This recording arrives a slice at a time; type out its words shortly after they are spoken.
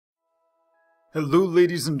Hello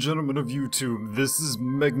ladies and gentlemen of YouTube, this is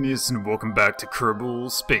Megneous and welcome back to Kerbal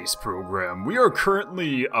Space Program. We are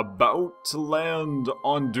currently about to land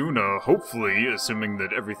on Duna, hopefully, assuming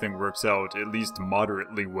that everything works out at least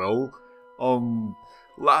moderately well.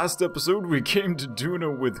 Last episode we came to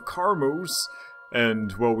Duna with Karmos,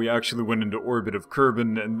 and, well, we actually went into orbit of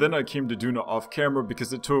Kerbal, and then I came to Duna off camera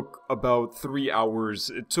because it took about 3 hours.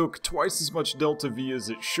 It took twice as much Delta V as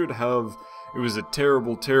it should have. It was a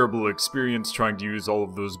terrible, terrible experience trying to use all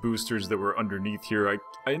of those boosters that were underneath here. I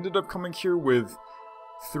ended up coming here with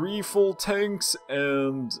 3 full tanks,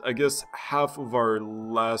 and I guess half of our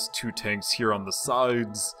last 2 tanks here on the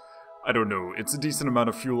sides. I don't know, it's a decent amount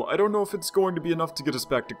of fuel. I don't know if it's going to be enough to get us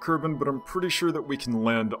back to Kerbal, but I'm pretty sure that we can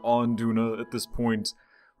land on Duna at this point.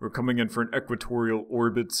 We're coming in for an equatorial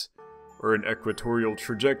orbit, or an equatorial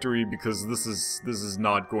trajectory, because this is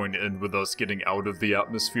not going to end with us getting out of the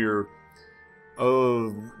atmosphere.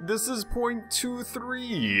 This is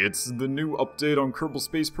 0.23. It's the new update on Kerbal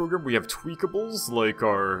Space Program. We have tweakables, like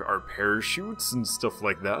our parachutes and stuff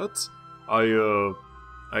like that.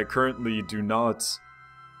 I currently do not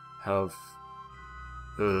have,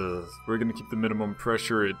 we're gonna keep the minimum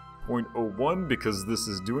pressure at 0.01 because this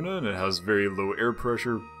is Duna and it has very low air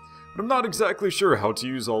pressure. But I'm not exactly sure how to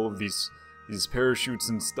use all of these parachutes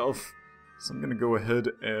and stuff. So I'm gonna go ahead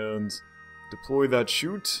and deploy that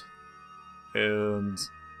chute. And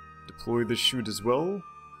deploy the chute as well,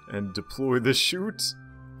 and deploy the chute,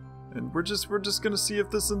 and we're just gonna see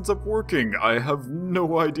if this ends up working. I have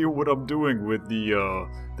no idea what I'm doing with the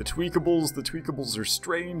tweakables. The tweakables are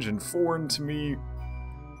strange and foreign to me.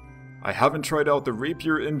 I haven't tried out the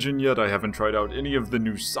Rapier engine yet. I haven't tried out any of the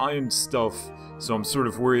new science stuff, so I'm sort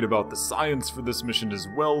of worried about the science for this mission as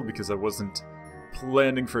well, because I wasn't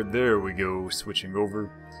planning for, there we go, switching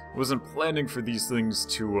over. I wasn't planning for these things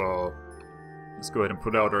to, let's go ahead and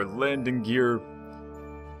put out our landing gear.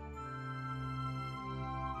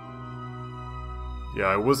 Yeah,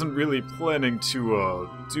 I wasn't really planning to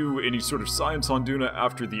do any sort of science on Duna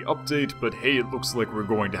after the update, but hey, it looks like we're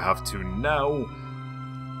going to have to now.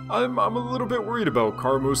 I'm a little bit worried about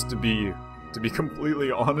Karmos, to be completely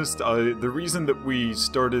honest. The reason that we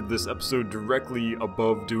started this episode directly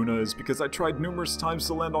above Duna is because I tried numerous times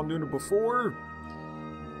to land on Duna before,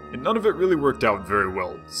 and none of it really worked out very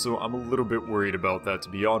well, so I'm a little bit worried about that, to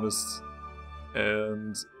be honest.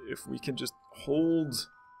 And if we can just hold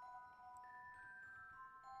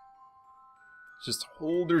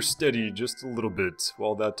her steady just a little bit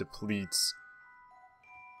while that depletes.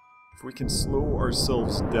 If we can slow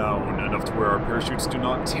ourselves down enough to where our parachutes do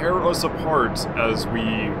not tear us apart as we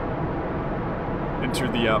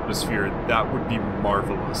enter the atmosphere, that would be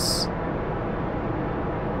marvelous.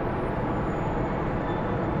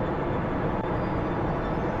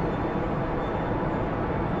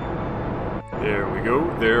 There we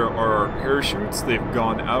go, there are our parachutes. They've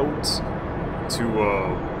gone out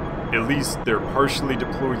to, at least their partially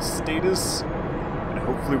deployed status, and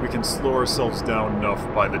hopefully we can slow ourselves down enough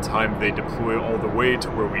by the time they deploy all the way to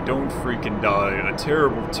where we don't freaking die a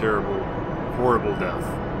terrible, terrible, horrible death.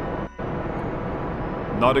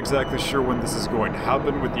 I'm not exactly sure when this is going to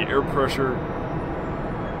happen with the air pressure.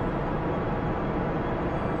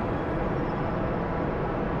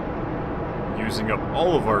 Using up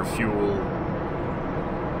all of our fuel.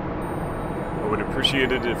 I would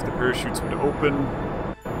appreciate it if the parachutes would open.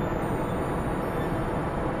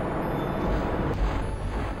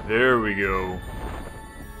 There we go.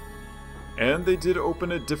 And they did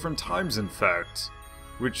open at different times, in fact,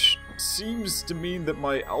 which seems to mean that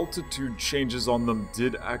my altitude changes on them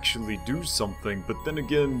did actually do something, but then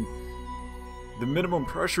again, the minimum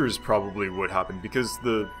pressure is probably what happened, because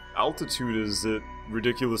the altitude is at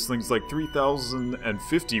ridiculous things like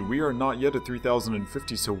 3,050. We are not yet at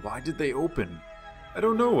 3,050, so why did they open? I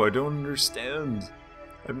don't know, I don't understand.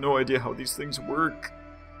 I have no idea how these things work.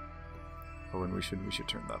 Oh, and we should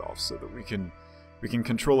turn that off so that we can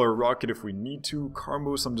control our rocket if we need to.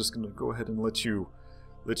 Karmos, I'm just gonna go ahead and let you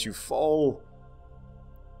fall.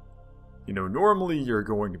 You know, normally you're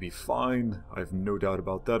going to be fine. I have no doubt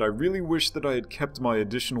about that. I really wish that I had kept my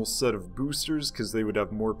additional set of boosters, because they would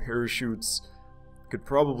have more parachutes. Could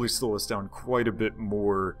probably slow us down quite a bit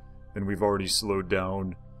more than we've already slowed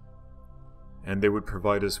down. And they would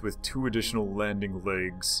provide us with 2 additional landing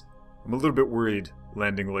legs. I'm a little bit worried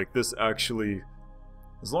landing like this, actually.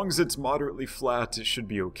 As long as it's moderately flat, it should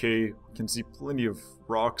be okay. We can see plenty of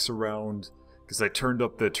rocks around, because I turned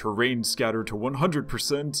up the terrain scatter to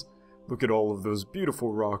 100%. Look at all of those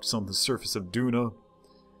beautiful rocks on the surface of Duna.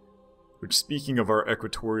 Which, speaking of our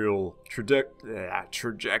equatorial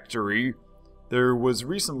trajectory, There was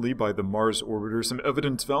recently, by the Mars orbiter, some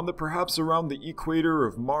evidence found that perhaps around the equator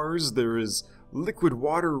of Mars there is liquid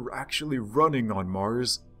water actually running on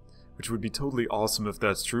Mars, which would be totally awesome if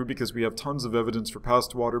that's true, because we have tons of evidence for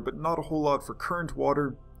past water, but not a whole lot for current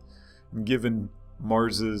water. And given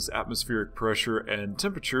Mars's atmospheric pressure and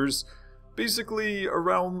temperatures, basically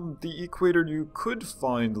around the equator you could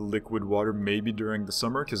find liquid water maybe during the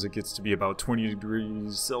summer, because it gets to be about 20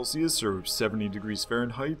 degrees Celsius or 70 degrees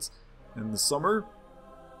Fahrenheit in the summer.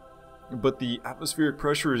 But the atmospheric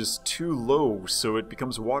pressure is too low, so it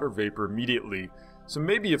becomes water vapor immediately. So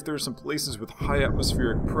maybe if there's some places with high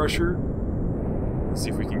atmospheric pressure, let's see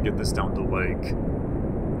if we can get this down to like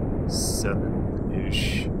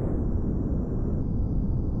 7-ish.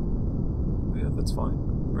 Yeah, that's fine.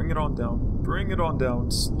 Bring it on down. Bring it on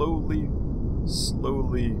down. Slowly.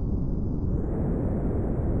 Slowly.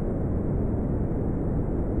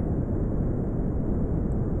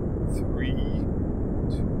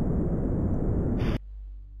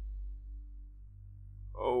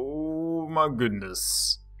 Oh my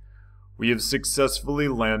goodness. We have successfully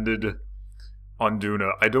landed on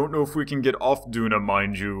Duna. I don't know if we can get off Duna,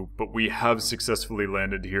 mind you, but we have successfully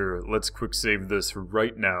landed here. Let's quick save this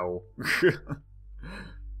right now.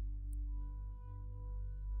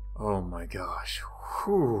 Oh my gosh.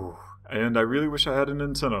 Whew. And I really wish I had an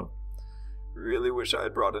antenna. Really wish I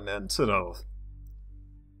had brought an antenna.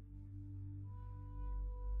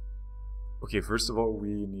 Okay, first of all,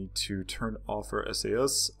 we need to turn off our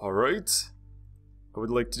SAS. Alright. I would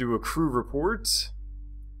like to do a crew report.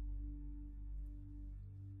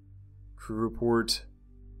 Crew report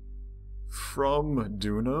from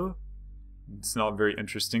Duna. It's not very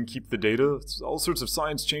interesting. Keep the data. It's all sorts of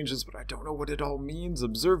science changes, but I don't know what it all means.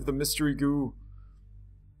 Observe the mystery goo.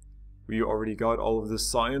 We already got all of this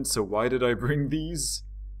science, so why did I bring these?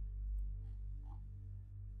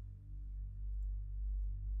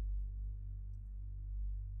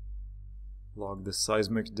 Log the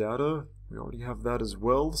seismic data. We already have that as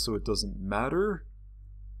well, so it doesn't matter.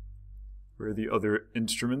 Where are the other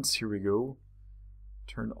instruments? Here we go.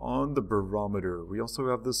 Turn on the barometer. We also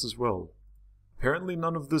have this as well. Apparently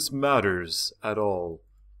none of this matters at all.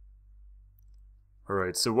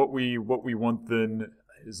 Alright, so what we want then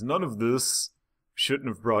is none of this. Shouldn't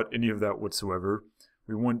have brought any of that whatsoever.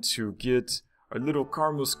 We want to get our little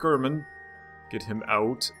Carmus Kerman, get him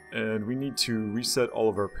out, and we need to reset all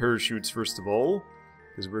of our parachutes first of all,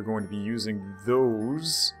 because we're going to be using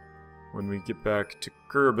those when we get back to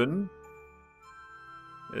Kerbal.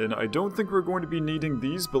 And I don't think we're going to be needing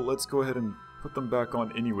these, but let's go ahead and put them back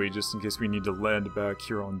on anyway, just in case we need to land back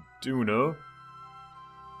here on Duna.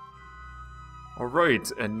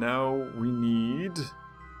 Alright, and now we need...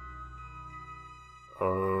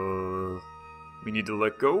 we need to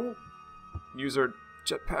let go. Use our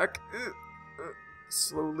jetpack.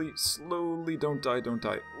 Slowly, slowly, don't die, don't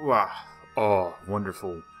die. Wow. Oh,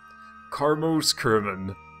 wonderful. Carmos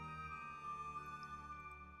Kerman.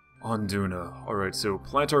 On Duna. Alright, so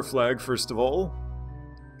plant our flag first of all,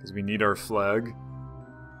 because we need our flag.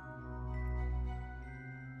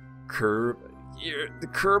 The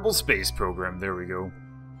Kerbal space program, there we go.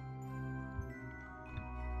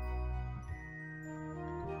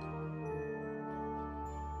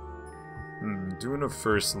 Duna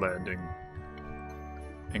first landing.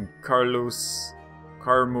 And Carmos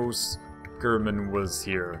Kerman was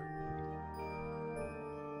here.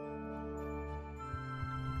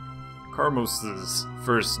 Carmos's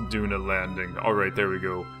first Duna landing. Alright, there we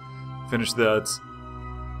go. Finish that.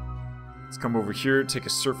 Let's come over here, take a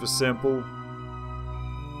surface sample.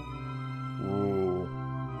 Ooh.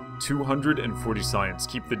 240 science.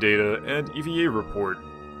 Keep the data. And EVA report.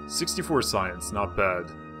 64 science. Not bad.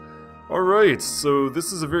 Alright, so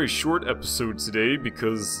this is a very short episode today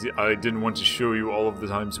because I didn't want to show you all of the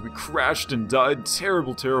times we crashed and died.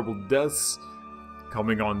 Terrible, terrible deaths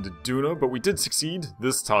coming on to Duna, but we did succeed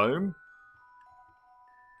this time.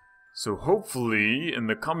 So hopefully, in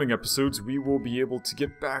the coming episodes, we will be able to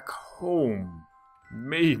get back home.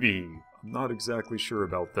 Maybe. I'm not exactly sure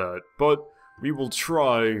about that, but we will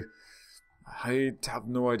try. I have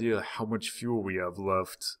no idea how much fuel we have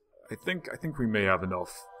left. I think we may have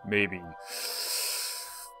enough. Maybe.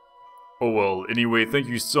 Oh well, anyway, thank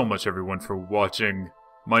you so much everyone for watching.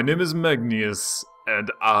 My name is Megneous, and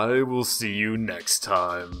I will see you next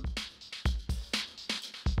time.